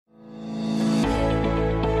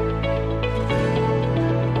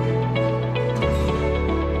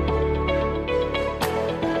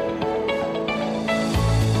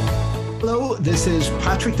This is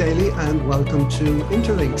Patrick Daly and welcome to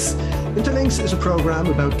Interlinks. Interlinks is a program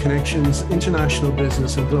about connections, international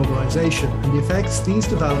business and globalization and the effects these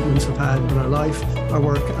developments have had on our life, our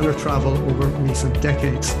work and our travel over recent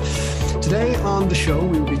decades. Today on the show,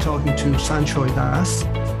 we will be talking to Sanchoy Das,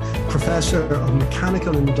 Professor of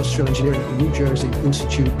Mechanical and Industrial Engineering at the New Jersey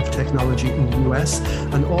Institute of Technology in the US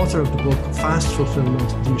and author of the book Fast Fulfillment,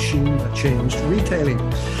 The Machine That Changed Retailing.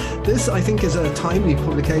 This, I think, is a timely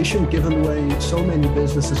publication given the way so many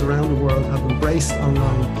businesses around the world have embraced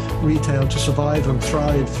online retail to survive and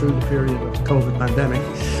thrive through the period of the COVID pandemic,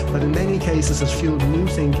 but in many cases has fueled new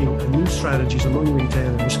thinking and new strategies among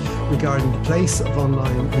retailers regarding the place of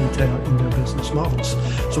online retail in their business models.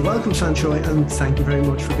 So welcome, Sanchoy, and thank you very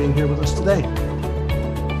much for being here with us today.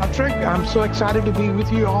 Patrick, I'm so excited to be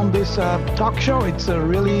with you on this talk show. It's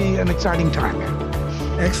really an exciting time.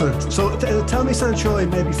 Excellent. So tell me, Sanchoy,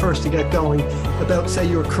 maybe first to get going, about, say,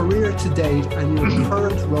 your career to date and your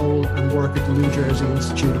current role and work at the New Jersey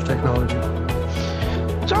Institute of Technology.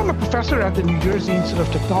 So I'm a professor at the New Jersey Institute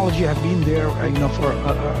of Technology. I've been there, for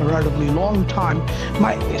a relatively long time.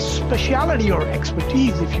 My specialty or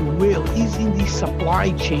expertise, if you will, is in the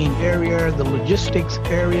supply chain area, the logistics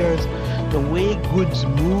areas, the way goods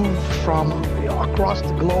move from across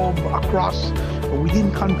the globe, across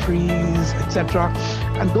within countries, etc.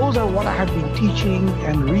 And those are what I have been teaching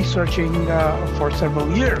and researching for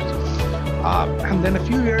several years. And then a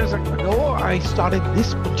few years ago, I started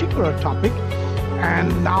this particular topic.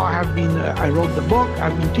 And now I wrote the book,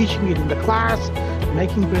 I've been teaching it in the class,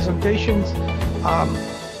 making presentations.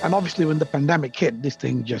 And obviously when the pandemic hit, this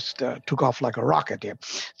thing just took off like a rocket here.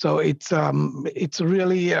 So it's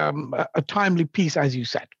really a timely piece, as you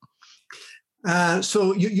said.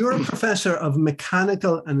 So you're a professor of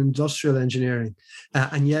mechanical and industrial engineering,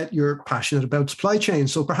 and yet you're passionate about supply chain.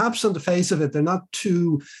 So perhaps on the face of it, they're not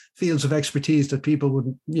two fields of expertise that people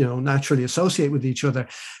would, naturally associate with each other.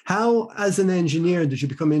 How, as an engineer, did you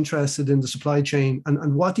become interested in the supply chain,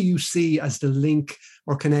 and what do you see as the link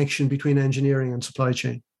or connection between engineering and supply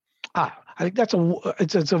chain? I think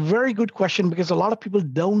it's a very good question because a lot of people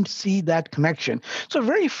don't see that connection. So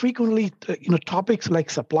very frequently, topics like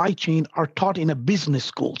supply chain are taught in a business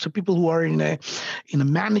school. So people who are in a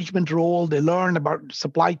management role, they learn about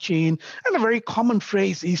supply chain, and a very common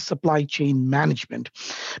phrase is supply chain management.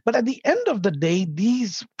 But at the end of the day,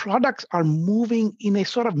 these products are moving in a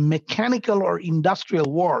sort of mechanical or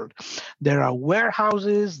industrial world. There are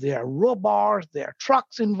warehouses, there are robots, there are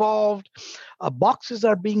trucks involved. Boxes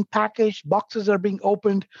are being packaged, boxes are being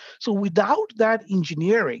opened. So without that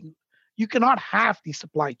engineering, you cannot have the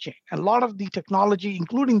supply chain. And a lot of the technology,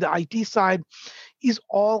 including the IT side, is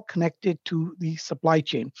all connected to the supply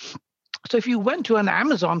chain. So if you went to an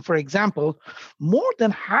Amazon, for example, more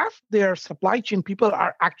than half their supply chain people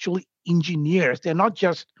are actually engineers. They're not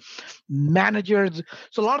just managers.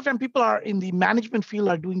 So a lot of time people are in the management field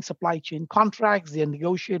are doing supply chain contracts, they're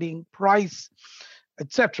negotiating price,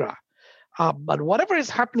 etc. But whatever is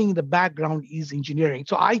happening in the background is engineering.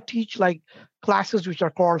 So I teach classes which are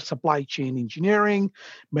called supply chain engineering,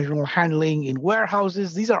 material handling in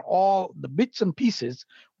warehouses. These are all the bits and pieces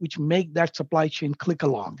which make that supply chain click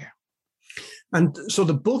along. And so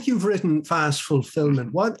the book you've written, Fast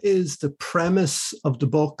Fulfillment, what is the premise of the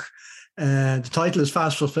book? The title is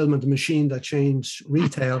Fast Fulfillment, The Machine That Changed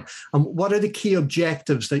Retail. And what are the key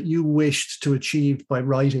objectives that you wished to achieve by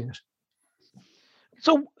writing it?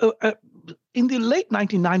 So in the late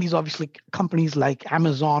 1990s, obviously, companies like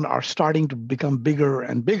Amazon are starting to become bigger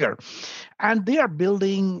and bigger. And they are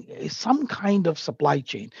building some kind of supply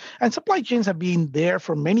chain. And supply chains have been there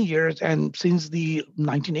for many years. And since the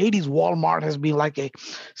 1980s, Walmart has been like a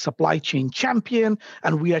supply chain champion.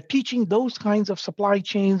 And we are teaching those kinds of supply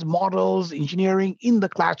chains, models, engineering in the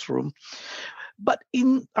classroom. But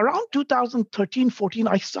in around 2013-14,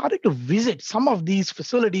 I started to visit some of these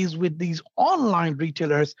facilities with these online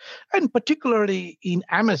retailers, and particularly in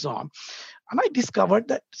Amazon. And I discovered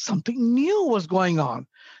that something new was going on.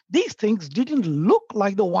 These things didn't look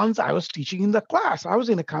like the ones I was teaching in the class. I was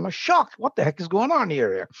in a kind of shock. What the heck is going on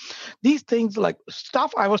here? These things, like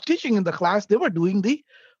stuff I was teaching in the class, they were doing the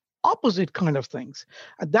opposite kind of things.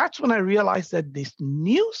 And that's when I realized that this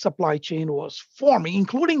new supply chain was forming,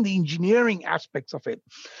 including the engineering aspects of it.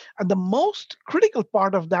 And the most critical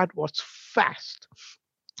part of that was fast.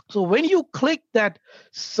 So when you click that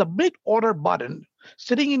submit order button,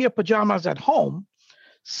 sitting in your pajamas at home,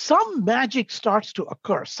 some magic starts to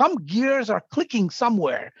occur. Some gears are clicking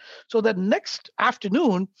somewhere. So that next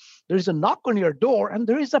afternoon, there is a knock on your door and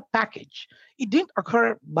there is a package. It didn't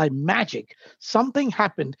occur by magic. Something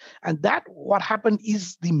happened. And that what happened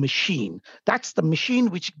is the machine. That's the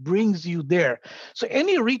machine which brings you there. So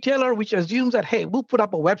any retailer which assumes that, hey, we'll put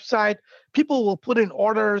up a website, people will put in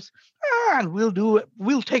orders, and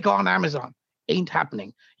we'll take on Amazon. Ain't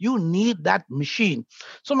happening. You need that machine.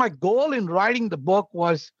 So my goal in writing the book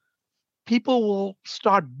was people will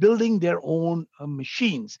start building their own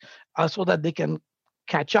machines so that they can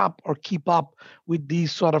catch up or keep up with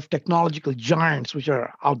these sort of technological giants which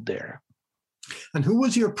are out there. And who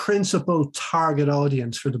was your principal target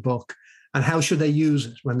audience for the book, and how should they use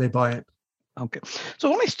it when they buy it? Okay. So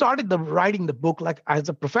when I started writing the book, like as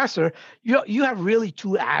a professor, you have really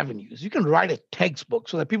two avenues. You can write a textbook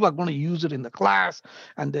so that people are going to use it in the class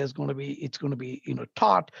and it's going to be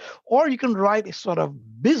taught, or you can write a sort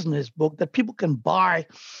of business book that people can buy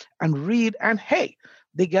and read, and hey,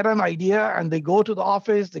 they get an idea and they go to the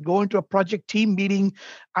office, they go into a project team meeting,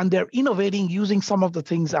 and they're innovating using some of the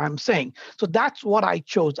things I'm saying. So that's what I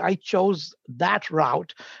chose. I chose that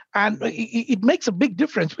route. And it makes a big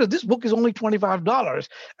difference because this book is only $25.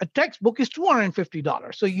 A textbook is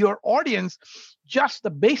 $250. So your audience, just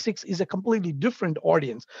the basics, is a completely different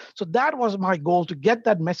audience. So that was my goal, to get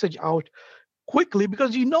that message out quickly,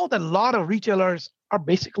 because you know that a lot of retailers are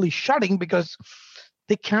basically shutting because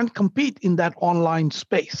they can't compete in that online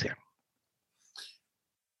space here.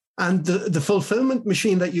 And the fulfillment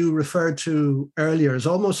machine that you referred to earlier is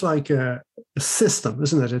almost like a system,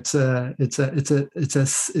 isn't it? It's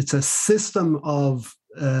a system of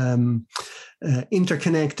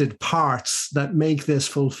interconnected parts that make this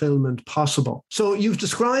fulfillment possible. So you've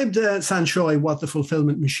described, Sanchoy, what the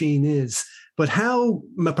fulfillment machine is. But how,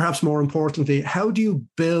 perhaps more importantly, how do you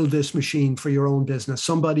build this machine for your own business?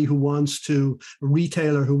 Somebody a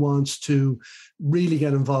retailer who wants to really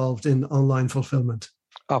get involved in online fulfillment.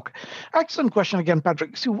 Okay. Excellent question again,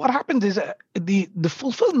 Patrick. See, what happens is the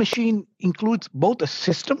fulfill machine includes both a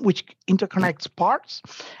system which interconnects parts.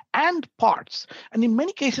 And in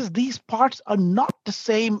many cases, these parts are not the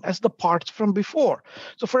same as the parts from before.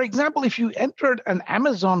 So for example, if you entered an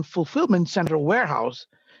Amazon fulfillment center warehouse,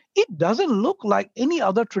 it doesn't look like any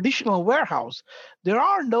other traditional warehouse. There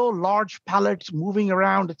are no large pallets moving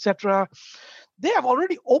around, etc. They have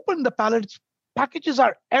already opened the pallets. Packages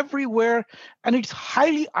are everywhere, and it's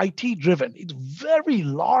highly IT driven. It's very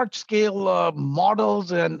large scale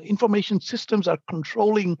models and information systems are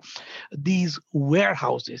controlling these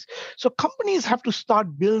warehouses. So companies have to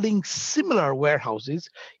start building similar warehouses.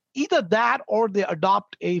 Either that or they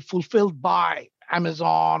adopt a fulfilled by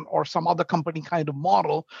Amazon or some other company kind of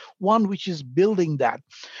model, one which is building that.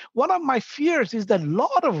 One of my fears is that a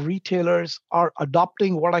lot of retailers are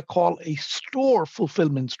adopting what I call a store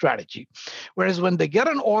fulfillment strategy. Whereas when they get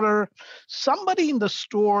an order, somebody in the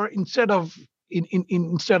store, instead of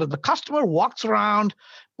the customer, walks around,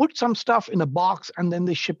 puts some stuff in a box, and then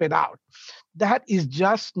they ship it out. That is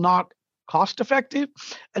just not cost effective,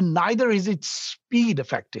 and neither is it speed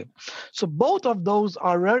effective. So both of those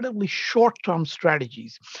are relatively short-term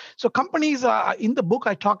strategies. So companies, in the book,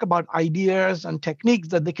 I talk about ideas and techniques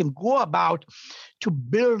that they can go about to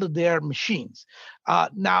build their machines.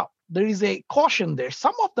 Now, there is a caution there.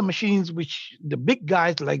 Some of the machines which the big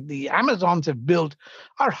guys like the Amazons have built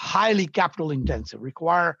are highly capital intensive,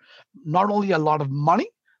 require not only a lot of money,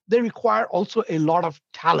 they require also a lot of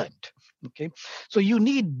talent. Okay, so you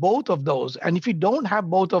need both of those, and if you don't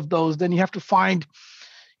have both of those, then you have to find,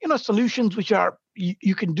 solutions which are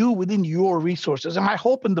you can do within your resources. And I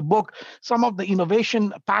hope in the book, some of the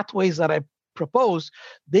innovation pathways that I propose,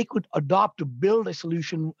 they could adopt to build a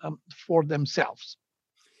solution for themselves.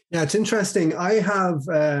 Yeah, it's interesting. I have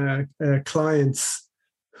clients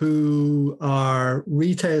who are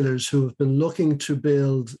retailers who have been looking to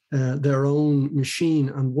build their own machine.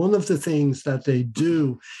 And one of the things that they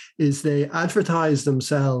do is they advertise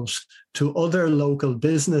themselves to other local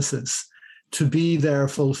businesses to be their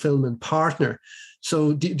fulfillment partner.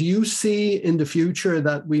 So do you see in the future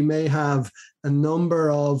that we may have a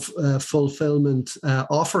number of fulfillment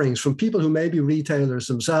offerings from people who may be retailers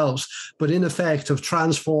themselves, but in effect have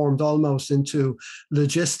transformed almost into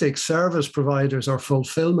logistics service providers or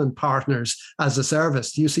fulfillment partners as a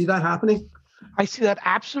service? Do you see that happening? I see that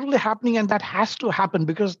absolutely happening, and that has to happen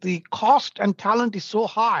because the cost and talent is so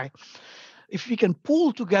high. If we can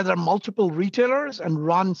pool together multiple retailers and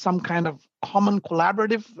run some kind of common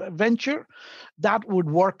collaborative venture, that would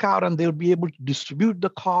work out, and they'll be able to distribute the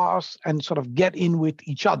costs and sort of get in with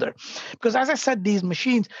each other. Because as I said, these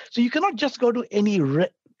machines, so you cannot just go to any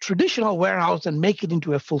traditional warehouse and make it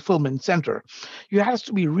into a fulfillment center. It has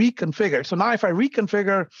to be reconfigured. So now if I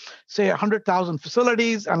reconfigure, say, 100,000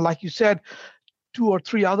 facilities, and like you said, 2 or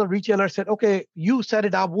 3 other retailers said, okay, you set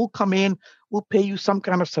it up, we'll come in, we'll pay you some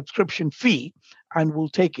kind of subscription fee, and we'll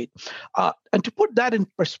take it. And to put that in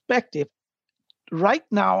perspective, right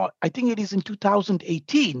now, I think it is in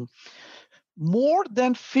 2018, more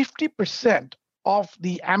than 50% of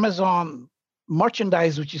the Amazon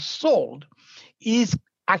merchandise which is sold is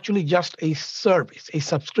actually just a service, a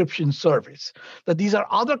subscription service. That these are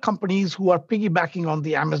other companies who are piggybacking on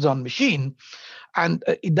the Amazon machine. And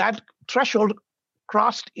that threshold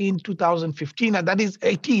crossed in 2015, and that is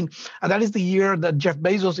 18. And that is the year that Jeff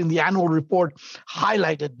Bezos in the annual report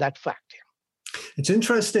highlighted that fact. It's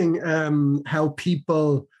interesting how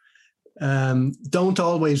people don't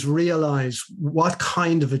always realize what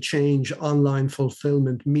kind of a change online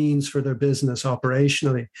fulfillment means for their business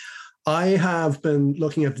operationally. I have been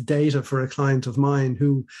looking at the data for a client of mine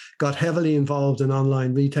who got heavily involved in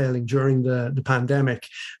online retailing during the pandemic.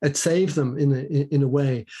 It saved them in a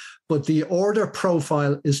way, but the order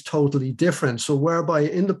profile is totally different. So whereby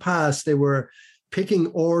in the past they were picking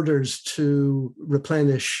orders to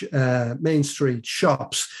replenish Main Street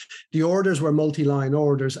shops. The orders were multi-line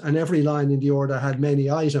orders, and every line in the order had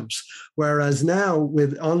many items. Whereas now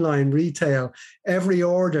with online retail, every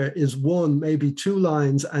order is 1, maybe 2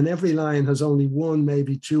 lines, and every line has only 1,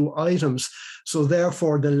 maybe 2 items. So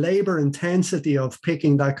therefore, the labor intensity of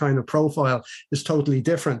picking that kind of profile is totally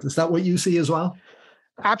different. Is that what you see as well?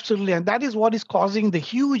 Absolutely. And that is what is causing the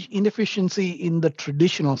huge inefficiency in the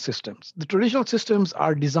traditional systems. The traditional systems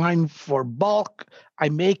are designed for bulk. I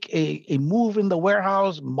make a move in the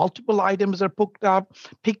warehouse, multiple items are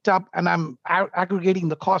picked up, and I'm aggregating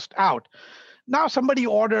the cost out. Now somebody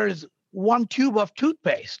orders 1 tube of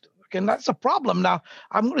toothpaste. And that's a problem. Now,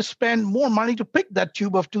 I'm going to spend more money to pick that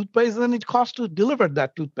tube of toothpaste than it costs to deliver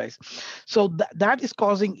that toothpaste. So that is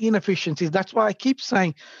causing inefficiencies. That's why I keep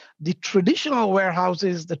saying the traditional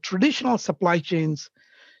warehouses, the traditional supply chains,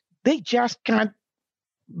 they just can't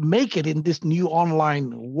make it in this new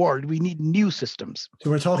online world. We need new systems. So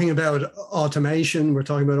we're talking about automation, we're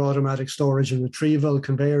talking about automatic storage and retrieval,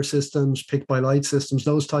 conveyor systems, pick by light systems,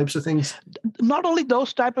 those types of things. Not only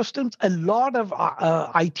those type of systems, a lot of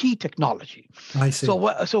IT technology. I see.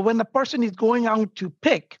 So when a person is going out to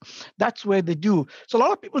pick, that's where they do. So a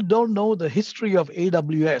lot of people don't know the history of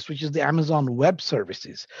AWS, which is the Amazon Web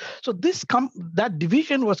Services. So that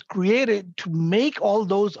division was created to make all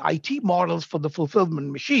those IT models for the fulfillment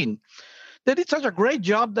machine. They did such a great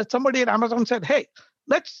job that somebody at Amazon said, hey,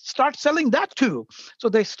 let's start selling that too. So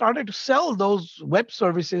they started to sell those web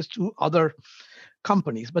services to other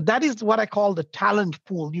companies. But that is what I call the talent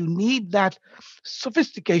pool. You need that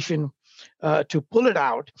sophistication to pull it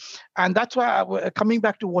out. And that's why, coming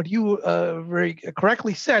back to what you very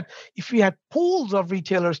correctly said, if we had pools of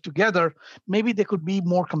retailers together, maybe they could be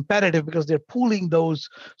more competitive because they're pooling those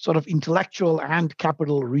sort of intellectual and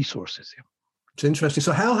capital resources. It's interesting.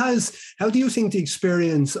 So how do you think the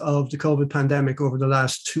experience of the COVID pandemic over the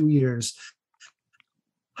last 2 years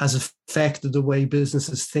has affected the way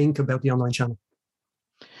businesses think about the online channel?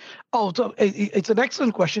 Oh, so it's an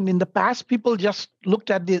excellent question. In the past, people just looked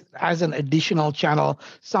at it as an additional channel,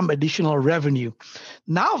 some additional revenue.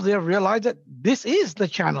 Now they realize that this is the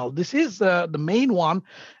channel. This is the main one.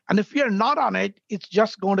 And if we are not on it, it's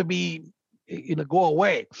just going to be go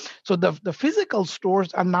away. So the physical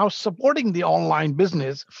stores are now supporting the online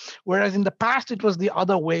business, whereas in the past it was the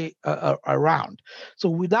other way around. So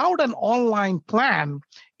without an online plan,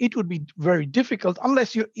 it would be very difficult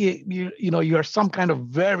unless you're some kind of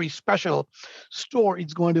very special store.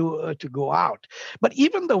 It's going to go out. But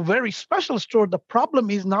even the very special store, the problem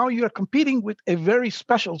is now you're competing with a very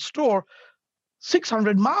special store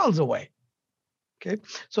 600 miles away. Okay,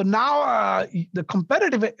 so now the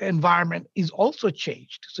competitive environment is also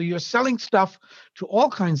changed. So you're selling stuff to all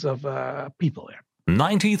kinds of people there.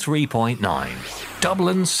 93.9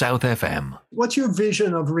 Dublin South FM. What's your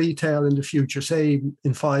vision of retail in the future, say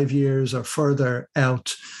in 5 years or further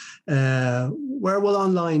out? Where will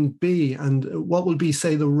online be, and what will be,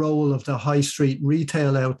 say, the role of the high street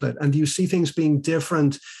retail outlet? And do you see things being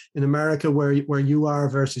different in America, where you are,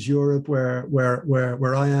 versus Europe, where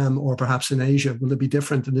I am, or perhaps in Asia? Will it be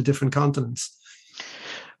different in the different continents?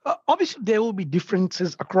 Obviously, there will be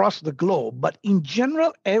differences across the globe, but in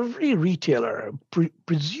general, every retailer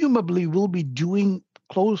presumably will be doing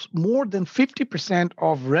more than 50%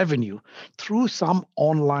 of revenue through some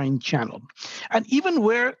online channel. And even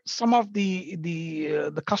where some of the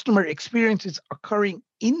customer experience is occurring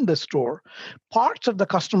in the store, parts of the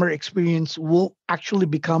customer experience will actually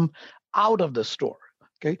become out of the store.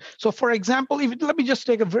 Okay, so for example, let me just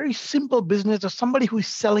take a very simple business of somebody who is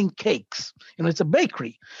selling cakes. It's a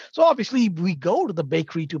bakery. So obviously we go to the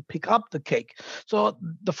bakery to pick up the cake. So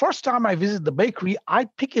the first time I visit the bakery, I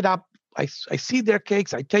pick it up. I see their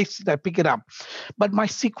cakes, I taste it, I pick it up. But my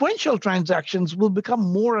sequential transactions will become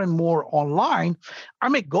more and more online. I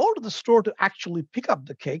may go to the store to actually pick up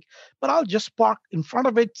the cake, but I'll just park in front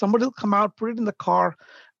of it. Somebody will come out, put it in the car,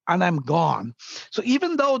 and I'm gone. So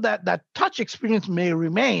even though that touch experience may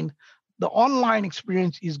remain, the online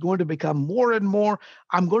experience is going to become more and more.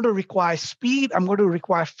 I'm going to require speed. I'm going to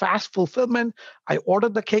require fast fulfillment. I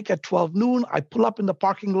ordered the cake at 12 noon. I pull up in the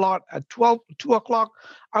parking lot at 2 o'clock.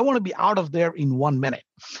 I want to be out of there in 1 minute.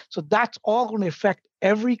 So that's all going to affect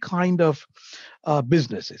every kind of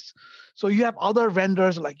businesses. So you have other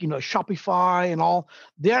vendors like Shopify and all.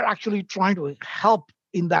 They're actually trying to help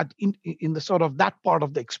in the sort of that part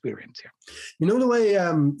of the experience here. The way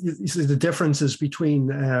you see the differences between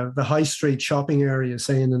the high street shopping areas,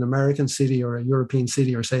 say in an American city or a European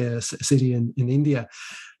city, or say a city in India,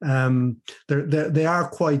 they are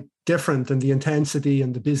quite different, and the intensity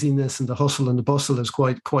and the busyness and the hustle and the bustle is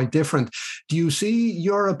quite different. Do you see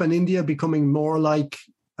Europe and India becoming more like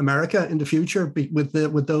America in the future,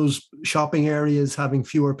 with those shopping areas having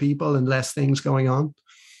fewer people and less things going on?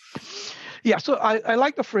 Yeah, so I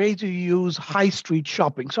like the phrase you use, high street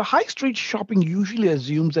shopping. So high street shopping usually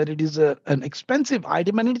assumes that it is an expensive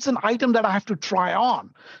item, and it's an item that I have to try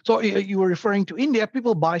on. So you were referring to India,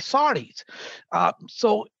 people buy saris.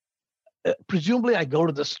 Presumably I go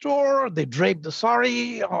to the store, they drape the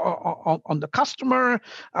sari on the customer,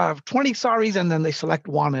 20 saris, and then they select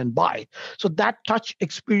one and buy it. So that touch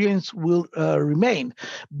experience will remain.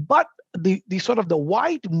 But the sort of the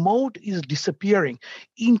white moat is disappearing.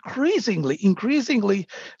 Increasingly,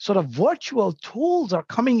 sort of virtual tools are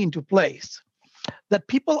coming into place that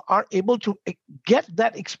people are able to get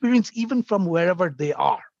that experience even from wherever they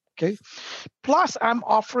are. Okay. Plus, I'm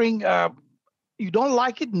offering, you don't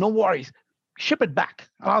like it, no worries. Ship it back,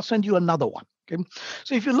 and I'll send you another one. Okay.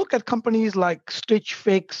 So if you look at companies like Stitch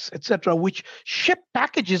Fix, etc., which ship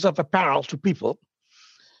packages of apparel to people,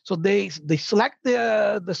 so they select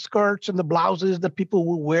the skirts and the blouses that people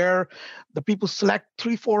will wear. The people select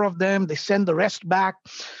 3-4 of them. They send the rest back.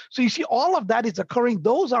 So you see, all of that is occurring.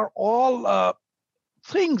 Those are all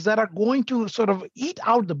things that are going to sort of eat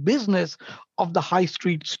out the business of the high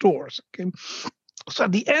street stores. Okay. So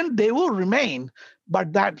at the end, they will remain,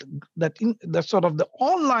 but the sort of the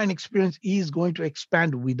online experience is going to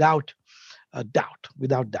expand without doubt.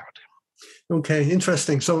 Okay,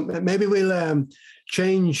 interesting. So maybe we'll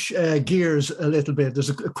change gears a little bit.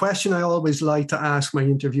 There's a question I always like to ask my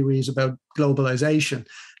interviewees about globalization.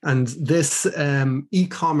 And this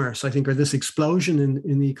e-commerce, I think, or this explosion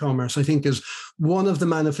in e-commerce, I think, is one of the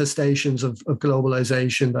manifestations of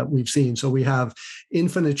globalization that we've seen. So we have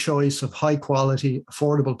infinite choice of high quality,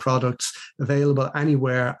 affordable products available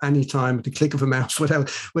anywhere, anytime, at the click of a mouse, without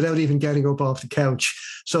even getting up off the couch.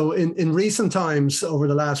 So in recent times, over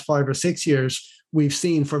the last 5 or 6 years, we've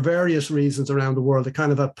seen, for various reasons around the world, a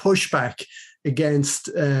kind of a pushback against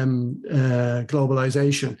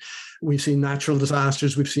globalization. We've seen natural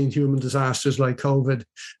disasters, we've seen human disasters like COVID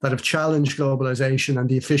that have challenged globalization and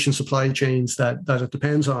the efficient supply chains that it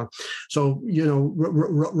depends on. So,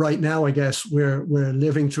 right now, I guess we're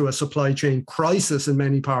living through a supply chain crisis in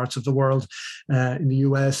many parts of the world, in the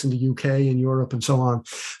US, in the UK, in Europe, and so on.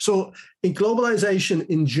 So in globalization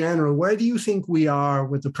in general, where do you think we are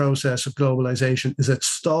with the process of globalization? Is it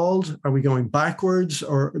stalled? Are we going backwards?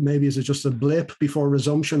 Or maybe is it just a blip before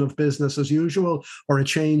resumption of business as usual, or a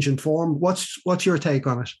change in form? What's your take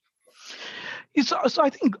on it? So I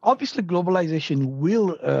think obviously globalization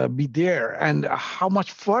will be there, and how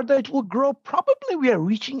much further it will grow, probably we are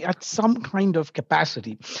reaching at some kind of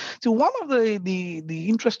capacity. So one of the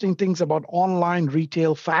interesting things about online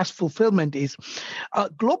retail fast fulfillment is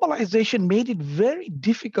globalization made it very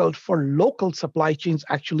difficult for local supply chains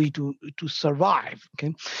actually to survive.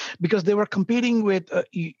 Okay, because they were competing with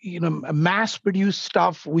mass-produced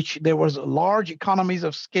stuff, which there was large economies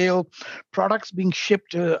of scale, products being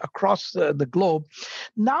shipped across the globe.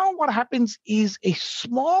 Now what happens is a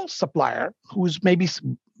small supplier who's maybe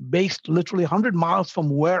based literally 100 miles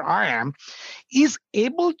from where I am is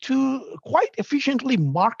able to quite efficiently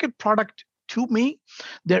market product to me.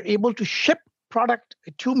 They're able to ship product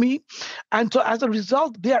to me. And so as a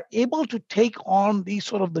result, they are able to take on these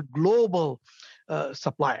sort of the global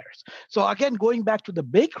suppliers. So again, going back to the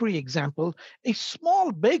bakery example, a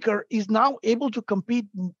small baker is now able to compete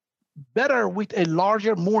better with a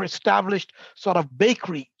larger, more established sort of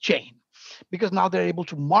bakery chain. because now they're able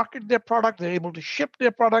to market their product, they're able to ship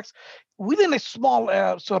their products within a small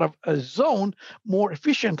sort of a zone more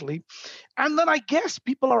efficiently. And then I guess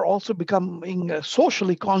people are also becoming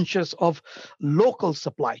socially conscious of local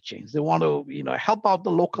supply chains. They want to, help out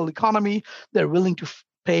the local economy. They're willing to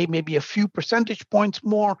pay maybe a few percentage points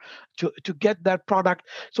more to get that product.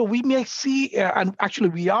 So we may see, and actually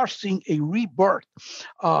we are seeing a rebirth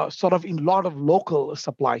sort of in a lot of local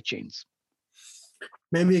supply chains.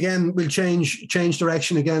 Maybe again, we'll change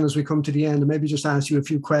direction again as we come to the end, and maybe just ask you a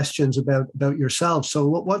few questions about yourself. So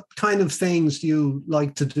what kind of things do you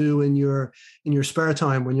like to do in your spare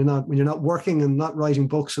time when you're not working and not writing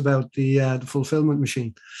books about the fulfillment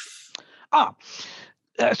machine?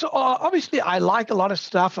 So obviously, I like a lot of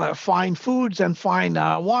stuff. Fine foods and fine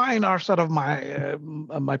wine are sort of my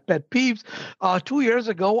pet peeves. 2 years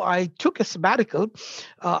ago, I took a sabbatical.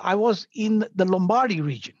 I was in the Lombardy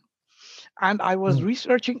region, and I was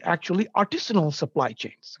researching actually artisanal supply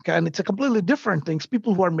chains. Okay, and it's a completely different thing.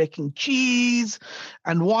 People who are making cheese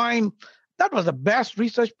and wine. That was the best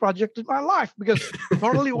research project in my life, because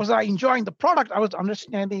not only was I enjoying the product, I was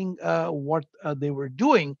understanding what they were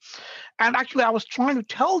doing. And actually, I was trying to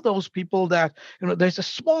tell those people that, there's a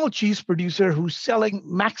small cheese producer who's selling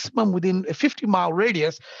maximum within a 50-mile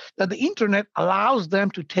radius, that the internet allows them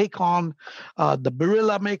to take on the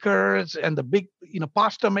Barilla makers and the big,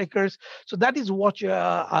 pasta makers. So that is what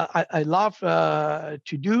I love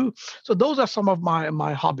to do. So those are some of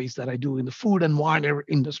my hobbies that I do in the food and wine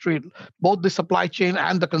industry, both the supply chain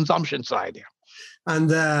and the consumption side. Yeah.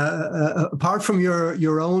 And apart from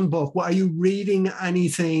your own book, are you reading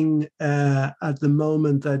anything at the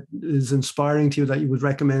moment that is inspiring to you that you would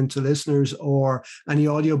recommend to listeners, or any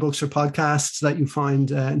audiobooks or podcasts that you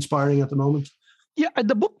find inspiring at the moment? Yeah,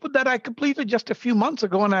 the book that I completed just a few months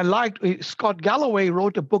ago and I liked, Scott Galloway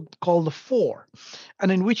wrote a book called The Four,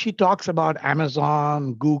 and in which he talks about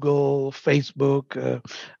Amazon, Google, Facebook,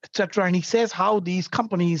 etc. And he says how these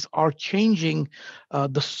companies are changing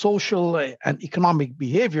the social and economic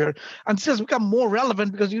behavior. And this has become more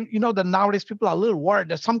relevant because you know that nowadays people are a little worried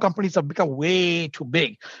that some companies have become way too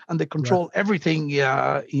big and they control everything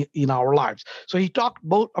in our lives. So he talked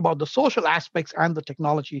both about the social aspects and the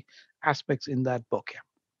technology aspects in that book.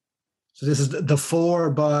 So this is The Four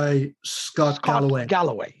by Scott Galloway.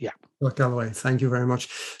 Scott Galloway. Thank you very much.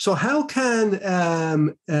 So how can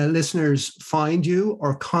listeners find you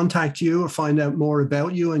or contact you or find out more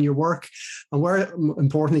about you and your work? And where,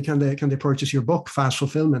 importantly, can they purchase your book, Fast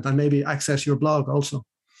Fulfillment, and maybe access your blog also?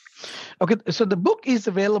 Okay, so the book is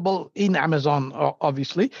available in Amazon,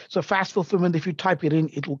 obviously. So Fast Fulfillment, if you type it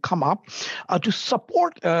in, it will come up. To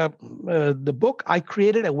support the book, I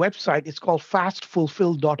created a website. It's called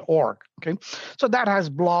fastfulfill.org. Okay, so that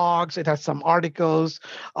has blogs. It has some articles.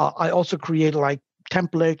 I also create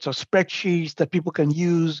templates or spreadsheets that people can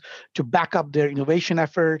use to back up their innovation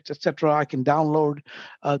efforts, etc. I can download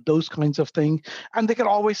those kinds of things. And they can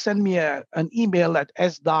always send me an email at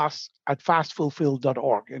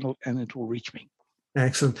sdas@fastfulfill.org, and it will reach me.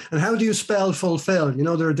 Excellent. And how do you spell fulfill?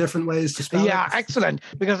 There are different ways to spell it. Yeah, excellent.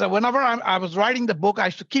 Because whenever I was writing the book, I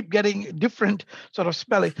used to keep getting different sort of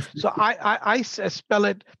spelling. So I spell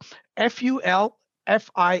it Fulfill.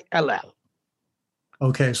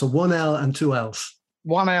 Okay, so one L and two L's.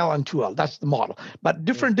 One L and two L. That's the model. But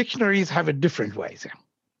different dictionaries have it different ways. Yeah.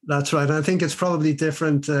 That's right. And I think it's probably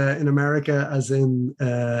different in America as in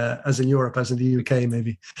Europe, as in the UK,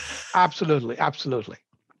 maybe. Absolutely.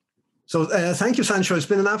 So thank you, Sancho. It's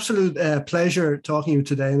been an absolute pleasure talking to you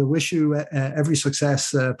today, and I wish you every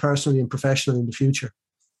success personally and professionally in the future.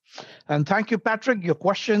 And thank you, Patrick. Your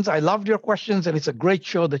questions, I loved your questions, and it's a great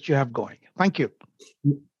show that you have going. Thank you.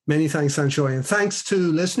 Many thanks, Sancho. And thanks to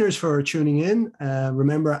listeners for tuning in.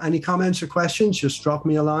 Remember, any comments or questions, just drop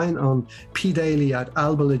me a line on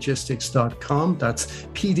pdaly@albalogistics.com. That's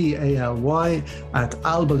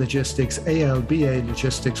PDALY@albalogistics, ALBA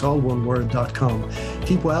logistics, all one word.com.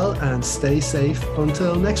 Keep well and stay safe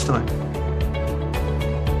until next time.